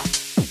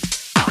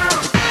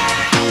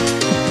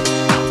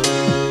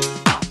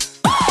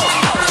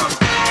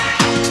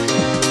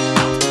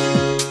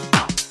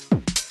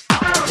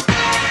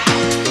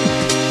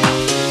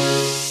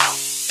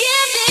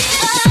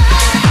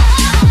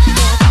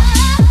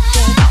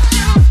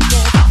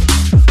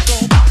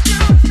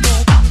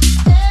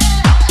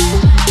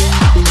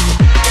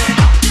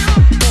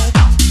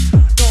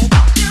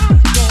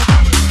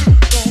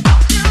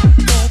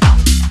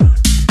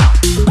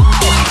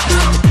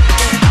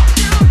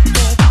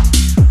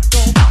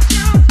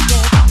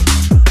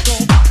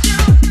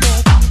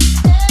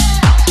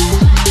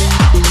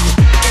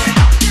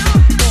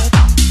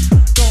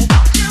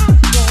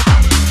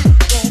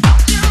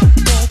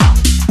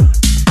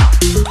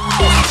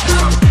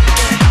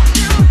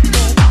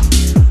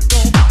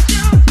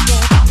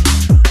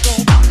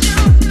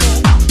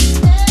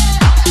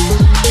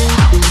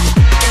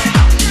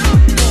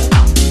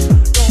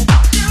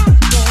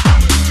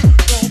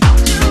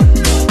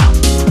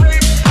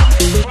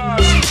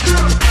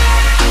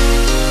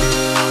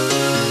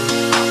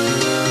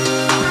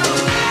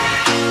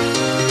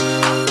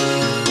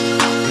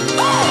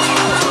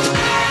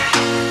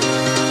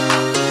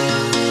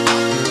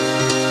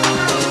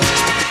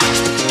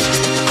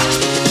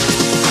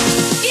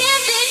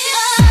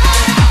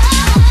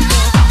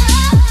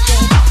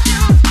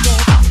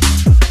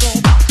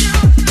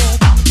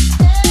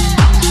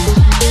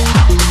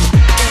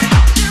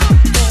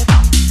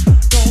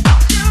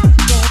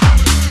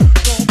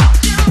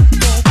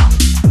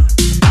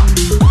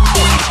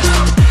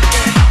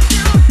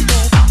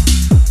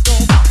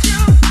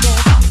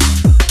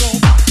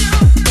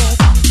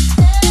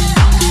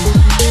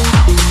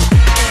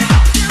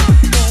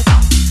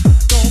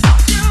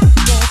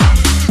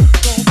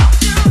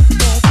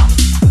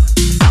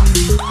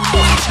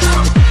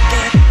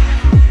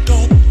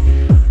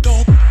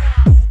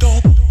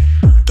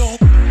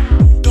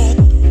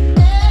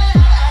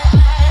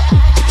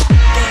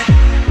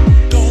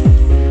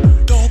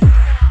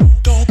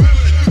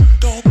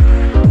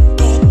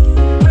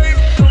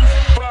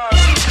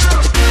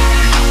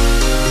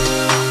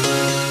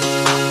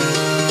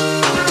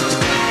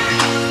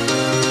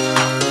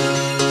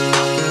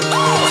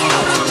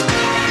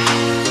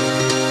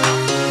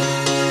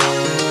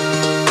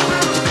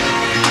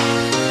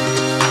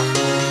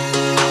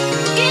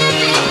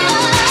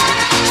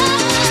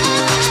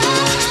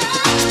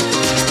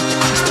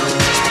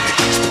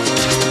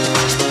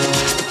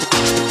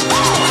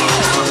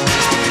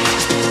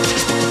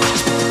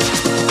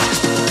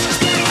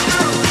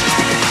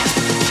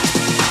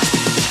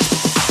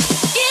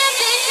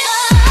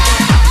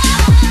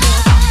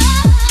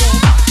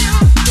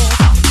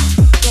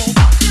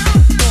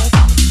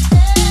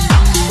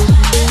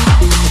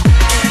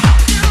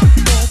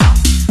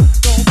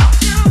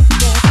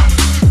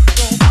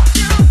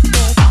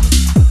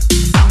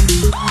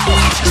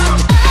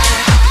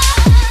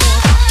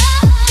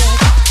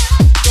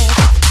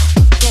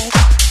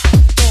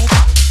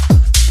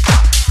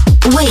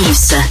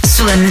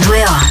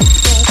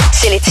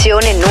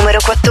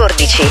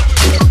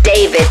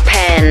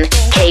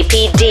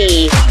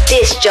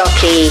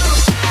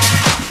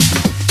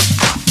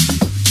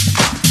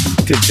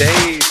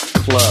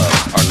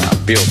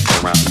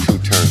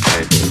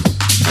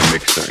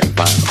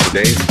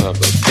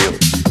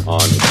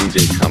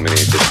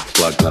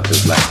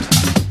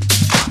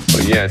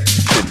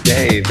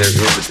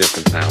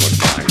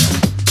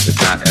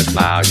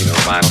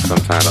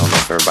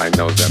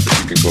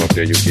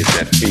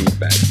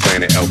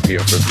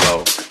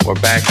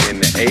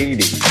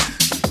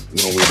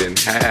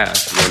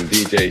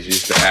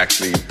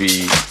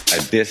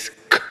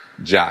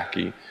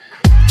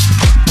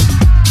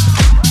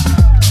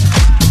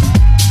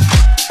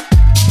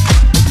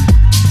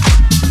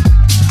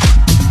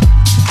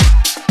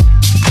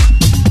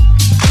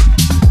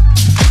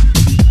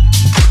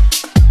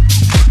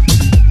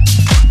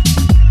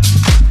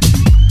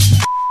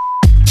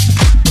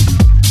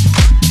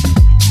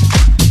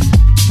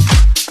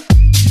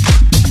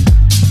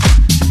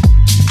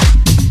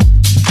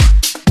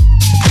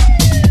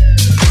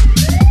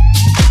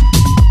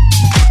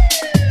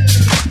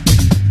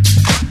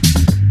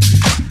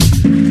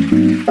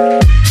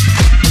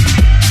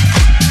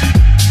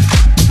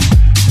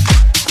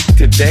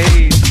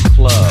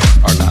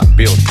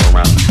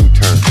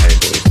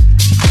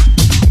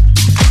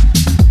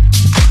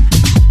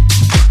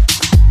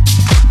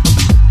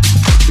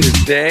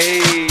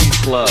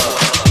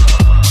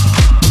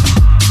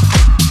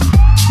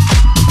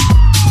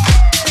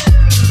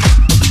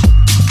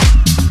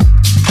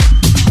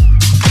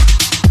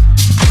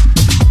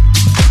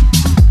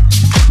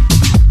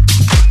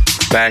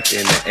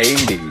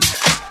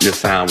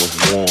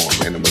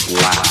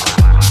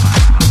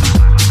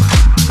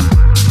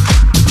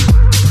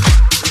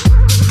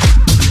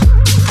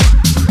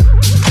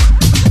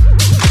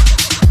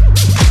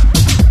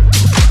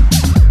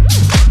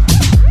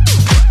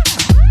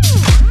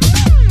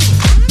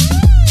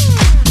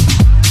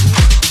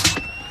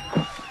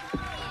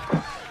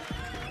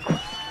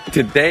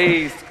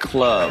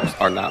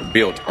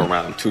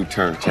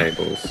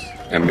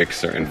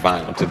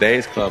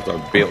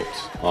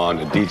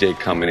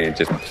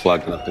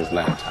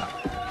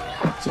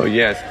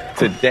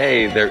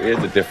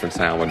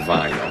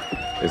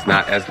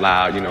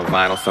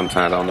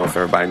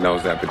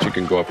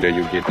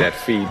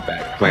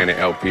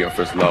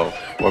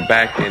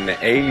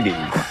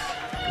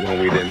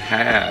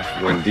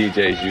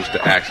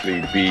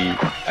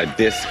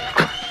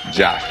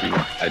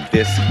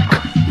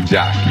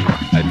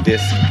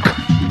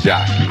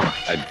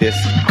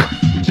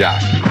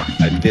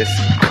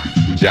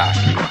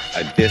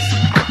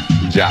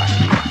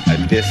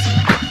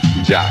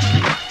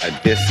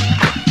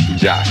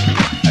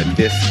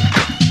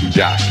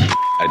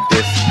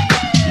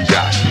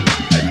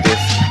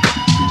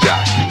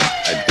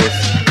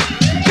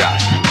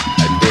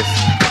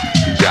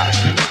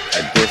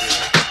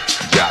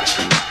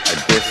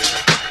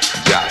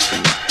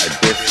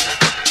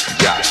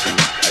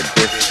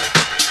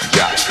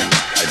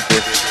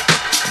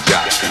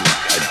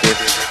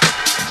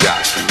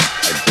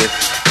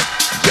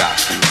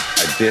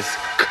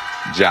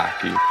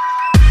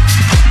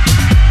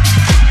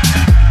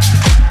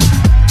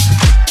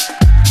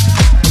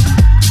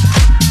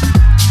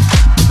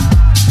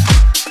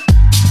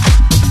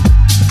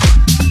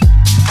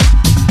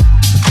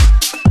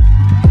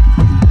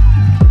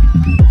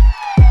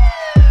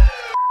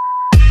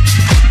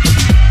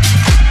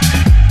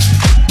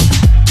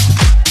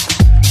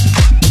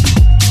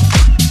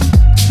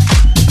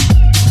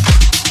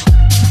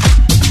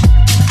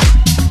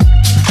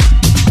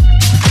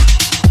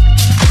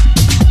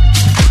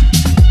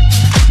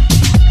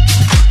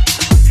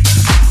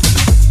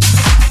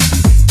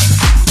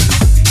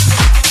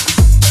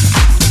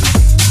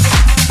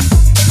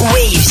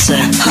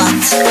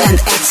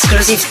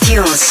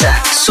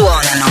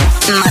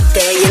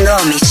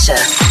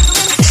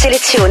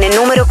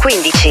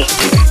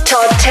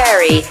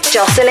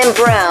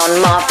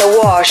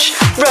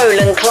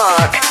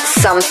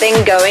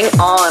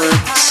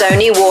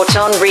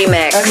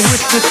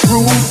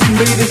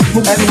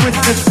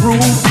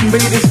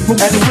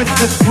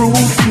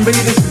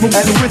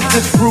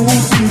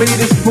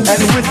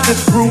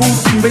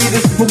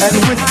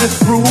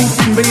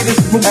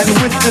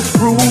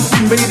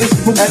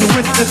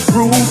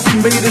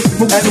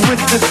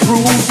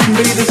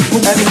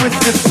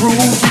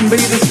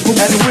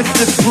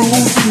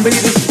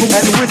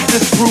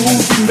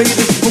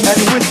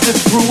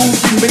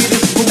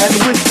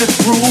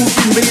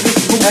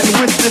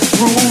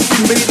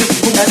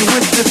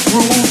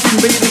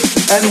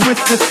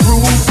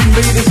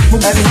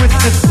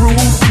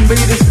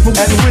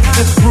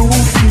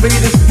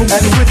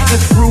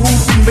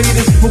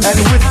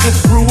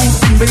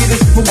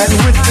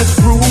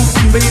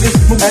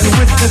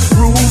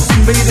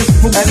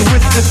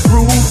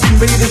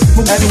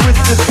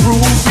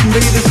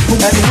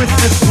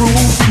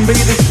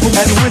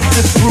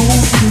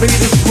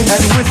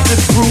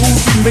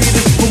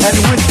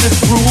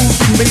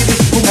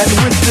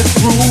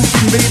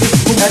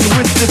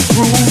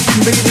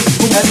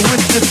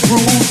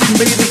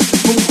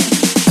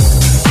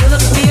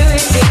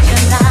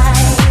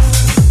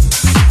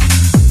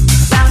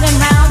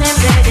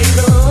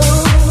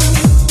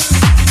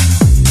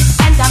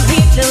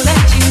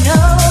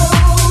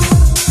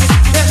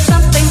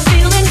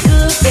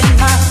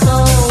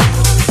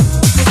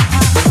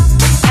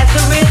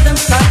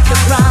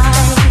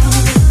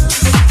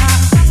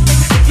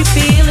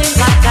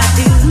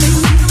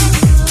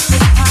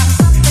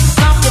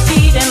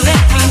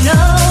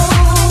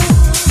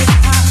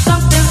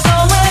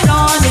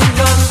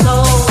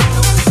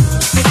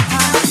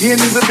 In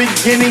the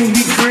beginning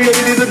he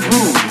created a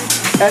groove,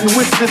 and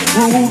with this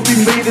groove he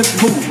made us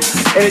move,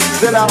 and it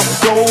set our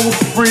souls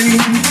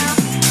free.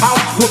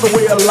 House was a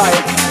way of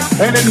life,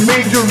 and it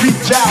made you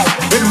reach out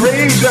and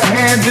raise your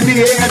hands in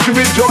the air to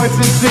rejoice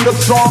and sing a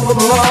song of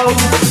love,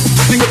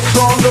 sing a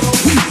song of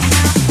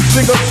peace,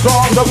 sing a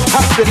song of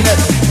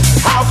happiness.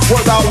 House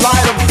was our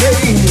light of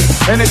day,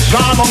 and it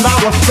shone on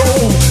our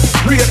souls.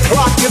 3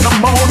 o'clock in the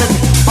morning,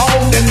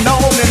 on and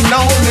on and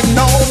on and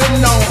on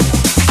and on.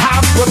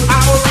 House was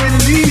our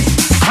release,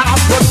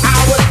 house was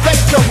our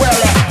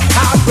sanctuary,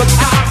 house was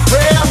our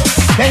prayer.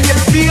 Can you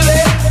feel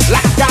it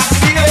like I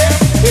feel it?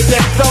 Is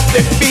there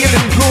something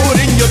feeling good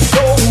in your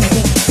soul?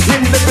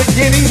 In the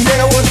beginning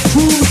there was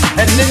truth,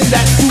 and in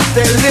that truth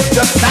there lived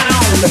a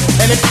sound,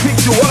 and it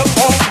picked you up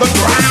off the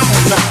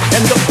ground.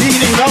 And the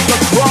beating of the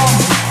drum,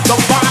 the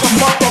bottom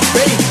of the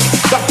bass,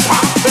 the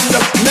pop and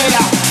the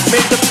snare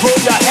made you throw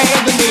your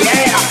hands in the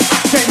air.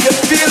 Can you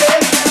feel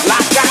it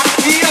like I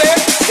feel it?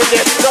 Is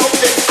there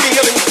something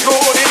feeling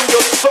good in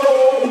your soul?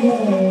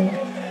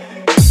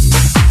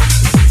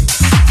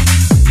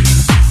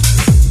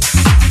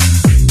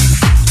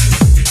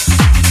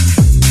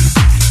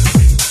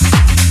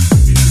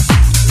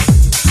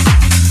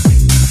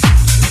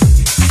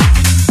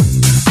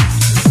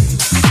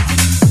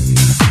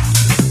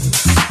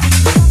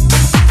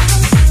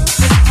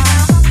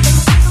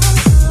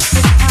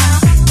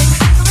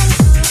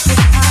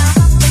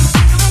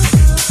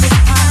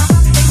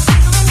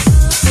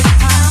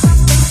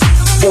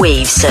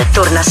 Waves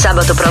torna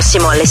sabato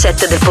prossimo alle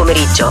 7 del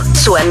pomeriggio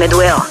su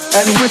m2o.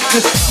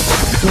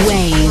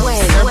 Waves.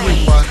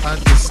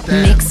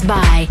 Mixed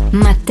by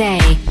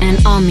Mattei and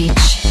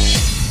Omich.